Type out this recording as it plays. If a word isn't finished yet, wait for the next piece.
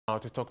Now,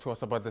 to talk to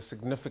us about the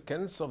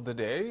significance of the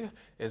day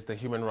is the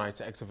human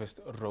rights activist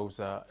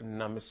Rosa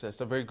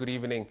Namises. A very good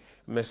evening,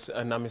 Ms.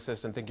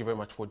 Namises, and thank you very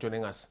much for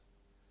joining us.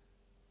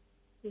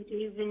 Good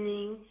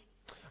evening.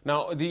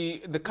 Now,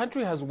 the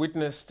country has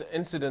witnessed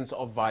incidents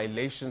of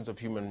violations of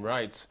human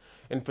rights,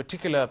 in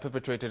particular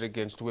perpetrated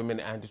against women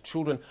and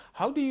children.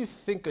 How do you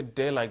think a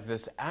day like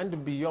this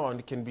and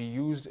beyond can be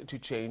used to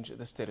change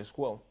the status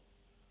quo?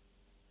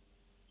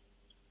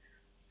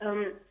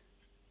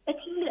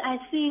 Actually, I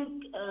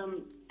think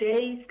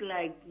days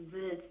like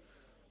this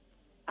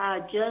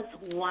are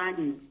just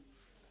one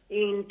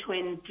in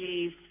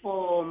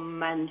 24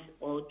 months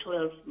or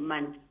 12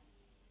 months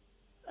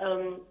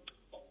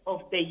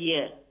of the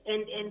year.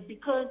 And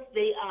because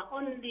they are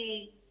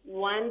only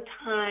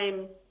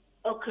one-time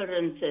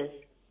occurrences,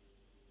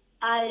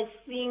 I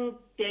think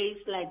days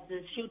like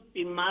this should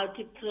be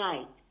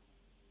multiplied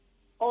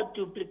or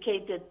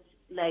duplicated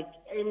like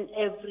in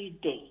every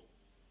day,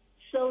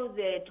 so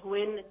that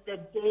when the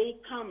day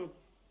comes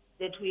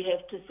that we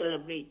have to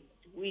celebrate,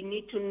 we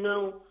need to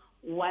know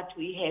what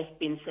we have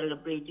been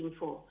celebrating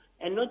for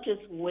and not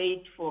just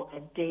wait for a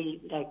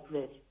day like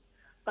this.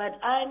 But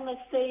I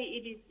must say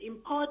it is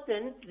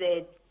important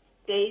that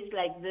days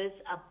like this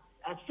are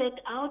set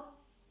out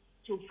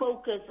to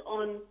focus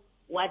on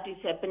what is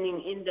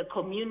happening in the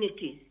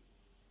communities.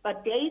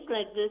 But days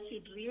like this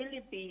should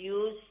really be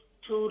used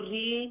to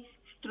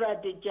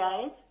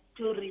re-strategize,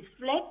 to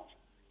reflect,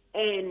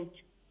 and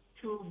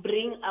to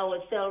bring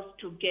ourselves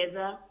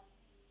together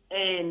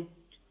and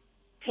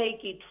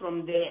take it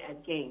from there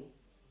again.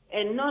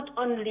 And not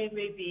only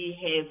maybe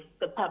have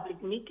the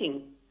public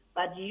meetings,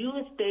 but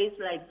use days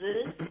like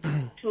this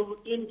to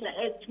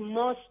interact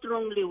more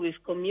strongly with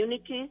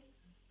communities,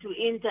 to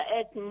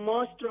interact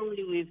more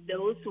strongly with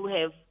those who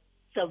have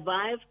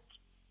survived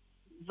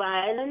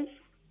violence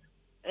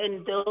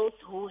and those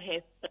who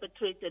have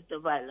perpetrated the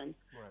violence,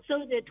 right,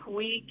 so that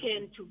we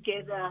can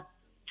together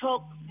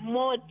talk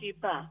more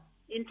deeper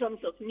in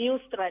terms of new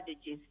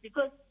strategies.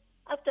 Because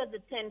after the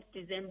 10th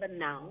December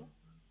now,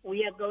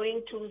 we are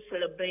going to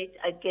celebrate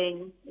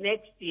again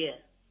next year,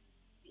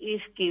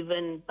 if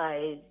given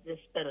by the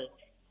Spirit.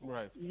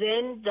 Right.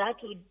 Then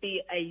that would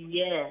be a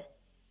year.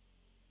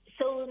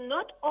 So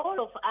not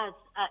all of us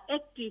are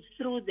active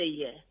through the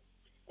year.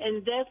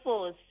 And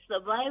therefore,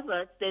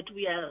 survivors that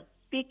we are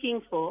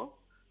speaking for,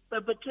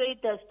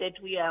 perpetrators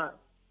that we are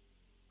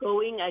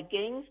going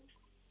against,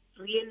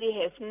 really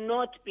have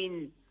not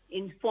been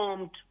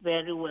informed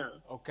very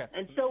well. Okay.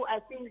 And so I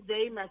think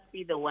they must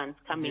be the ones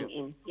coming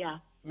in. Yeah.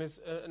 Ms.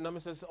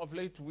 Namises, of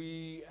late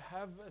we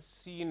have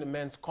seen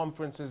men's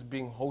conferences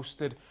being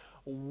hosted.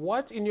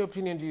 What, in your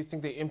opinion, do you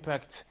think the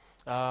impact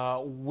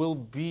will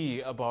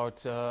be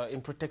about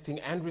in protecting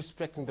and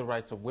respecting the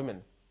rights of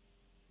women?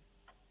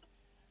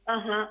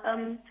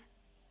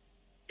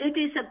 It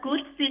is a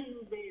good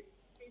thing that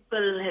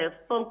people have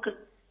focused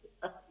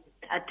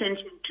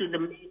attention to the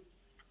men's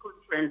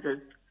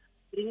conferences,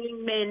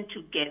 bringing men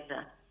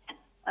together.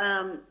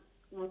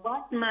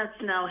 What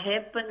must now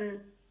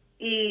happen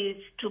is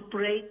to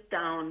break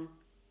down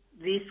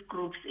these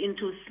groups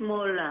into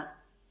smaller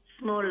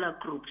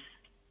groups,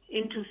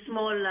 into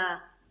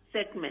smaller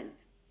segments,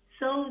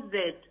 so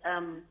that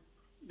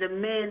the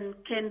men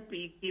can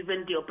be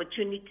given the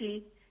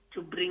opportunity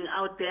to bring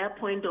out their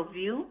point of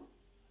view.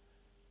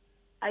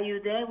 Are you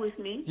there with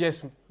me?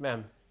 Yes,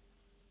 ma'am.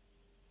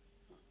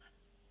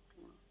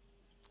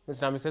 Ms.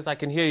 Namises, I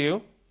can hear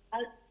you.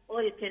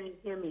 Or you can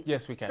hear me?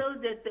 Yes, we can. So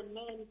that the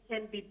men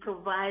can be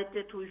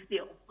provided with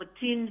the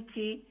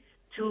opportunity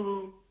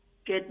to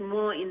get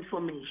more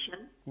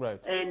information, right,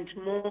 and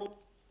more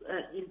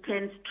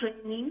intense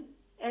training,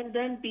 and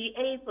then be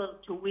able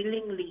to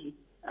willingly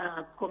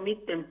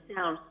commit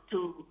themselves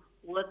to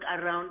work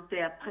around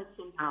their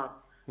personal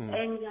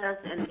angers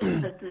and their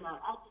personal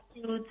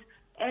attitudes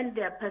and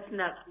their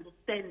personal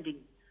understanding,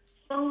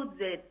 so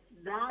that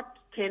that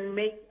can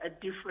make a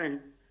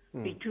difference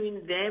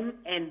between them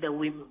and the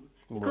women.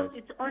 Because right,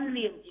 it's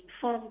only an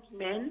informed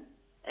man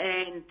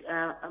and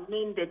a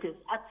man that has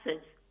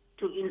access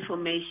to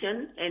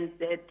information and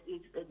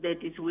that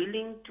is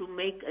willing to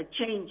make a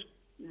change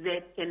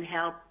that can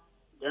help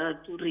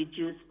to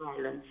reduce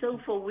violence. So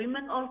for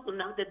women also,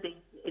 now that there's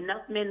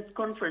enough men's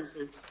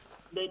conferences,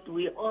 that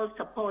we all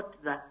support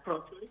that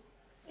process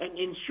and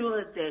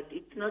ensure that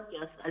it's not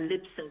just a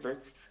lip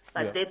service,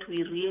 but that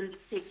we really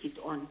take it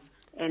on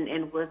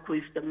and work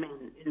with the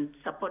men and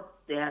support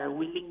their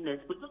willingness.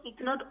 Because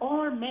it's not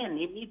all men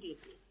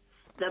immediately.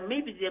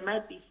 Maybe there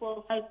might be 4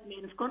 or 5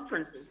 men's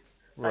conferences,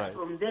 but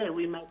from there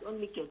we might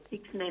only get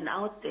 6 men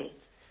out there.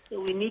 So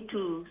we need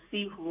to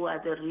see who are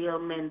the real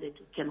men that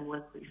we can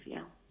work with,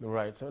 yeah.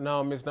 Right. So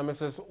now, Ms.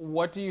 Namises,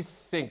 what do you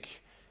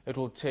think it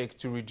will take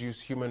to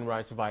reduce human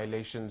rights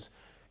violations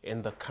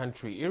in the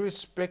country,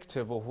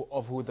 irrespective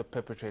of who the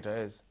perpetrator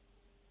is?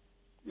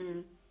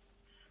 I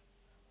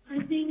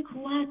think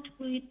what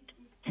would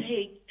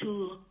take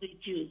to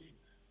reduce,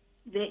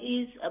 there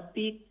is a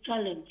big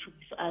challenge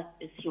with us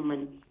as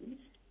human beings.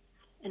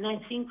 And I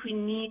think we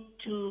need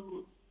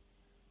to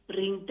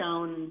bring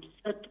down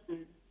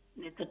certain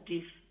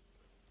negative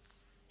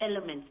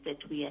elements that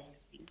we are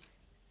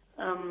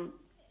having.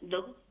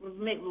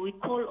 We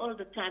call all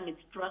the time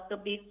it's drug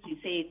abuse, we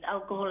say it's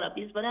alcohol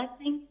abuse, but I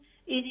think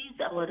it is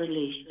our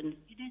relations.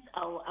 It is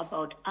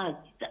about us.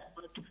 It's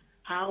about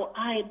how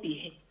I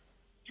behave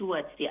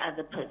towards the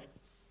other person.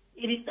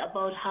 It is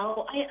about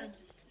how I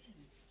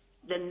understand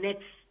the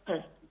next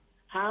person.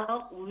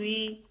 How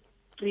we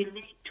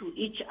relate to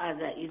each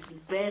other is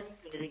very,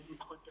 very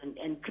important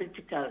and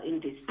critical in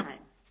this time.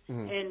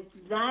 And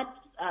that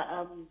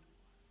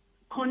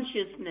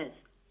consciousness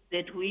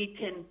that we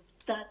can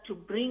start to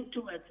bring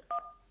towards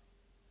us,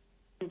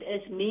 and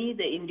as me,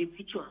 the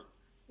individual,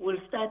 will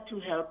start to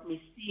help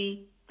me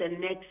see the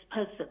next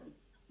person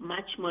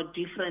much more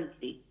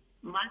differently,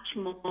 much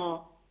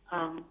more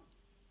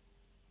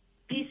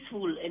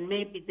peaceful, and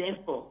maybe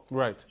therefore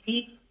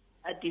be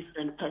a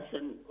different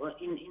person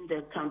in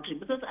the country.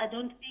 Because I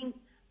don't think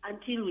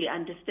until we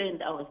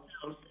understand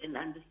ourselves and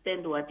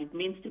understand what it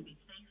means to be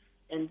safe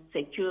and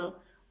secure,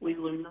 we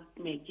will not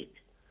make it.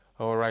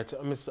 All right,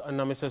 Ms.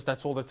 Namises,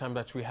 that's all the time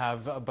that we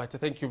have, but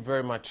thank you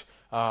very much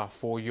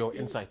for your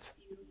insight.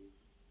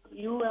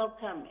 You're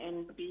welcome,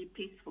 and be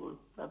peaceful.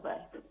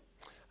 Bye-bye.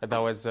 That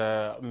was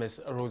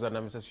Ms. Rosa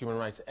Namises, human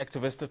rights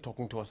activist,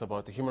 talking to us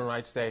about the Human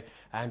Rights Day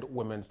and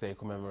Women's Day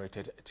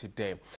commemorated today.